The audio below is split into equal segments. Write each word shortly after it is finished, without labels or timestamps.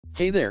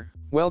Hey there,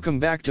 welcome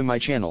back to my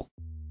channel.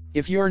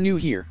 If you're new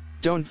here,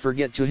 don't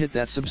forget to hit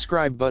that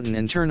subscribe button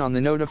and turn on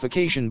the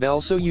notification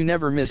bell so you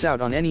never miss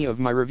out on any of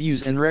my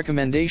reviews and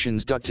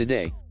recommendations.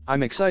 Today,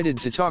 I'm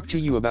excited to talk to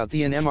you about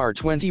the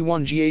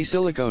AN-MR21GA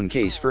silicone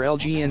case for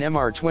LG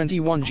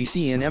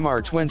AN-MR21GC and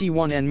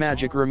MR21N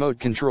Magic Remote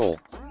Control.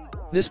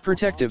 This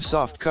protective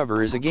soft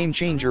cover is a game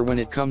changer when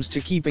it comes to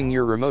keeping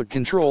your remote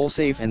control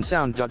safe and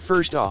sound.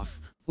 First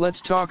off,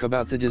 let's talk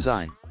about the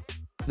design.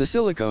 The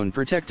silicone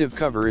protective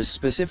cover is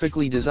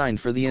specifically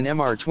designed for the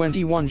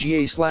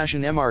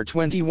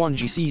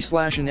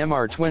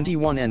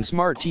AN-MR21GA/AN-MR21GC/AN-MR21N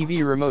Smart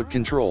TV remote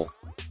control.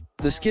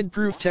 The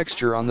skid-proof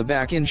texture on the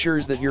back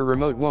ensures that your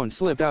remote won't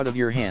slip out of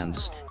your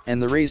hands,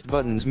 and the raised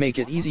buttons make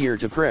it easier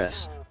to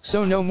press,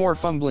 so no more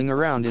fumbling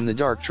around in the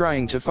dark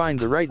trying to find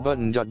the right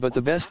button. But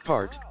the best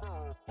part?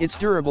 It's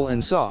durable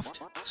and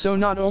soft, so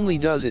not only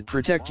does it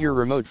protect your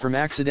remote from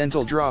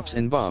accidental drops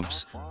and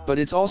bumps, but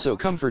it's also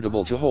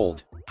comfortable to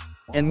hold.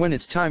 And when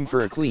it's time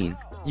for a clean,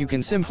 you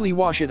can simply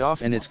wash it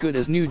off and it's good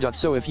as new.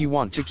 So if you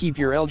want to keep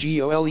your LG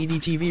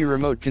OLED TV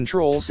remote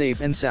control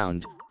safe and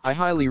sound, I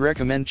highly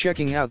recommend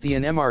checking out the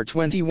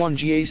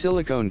AN-MR21GA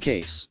silicone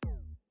case.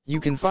 You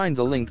can find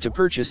the link to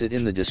purchase it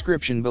in the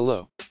description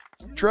below.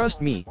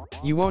 Trust me,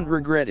 you won't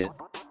regret it.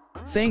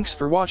 Thanks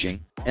for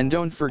watching, and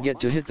don't forget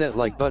to hit that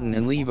like button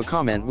and leave a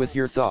comment with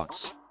your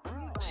thoughts.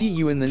 See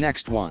you in the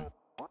next one.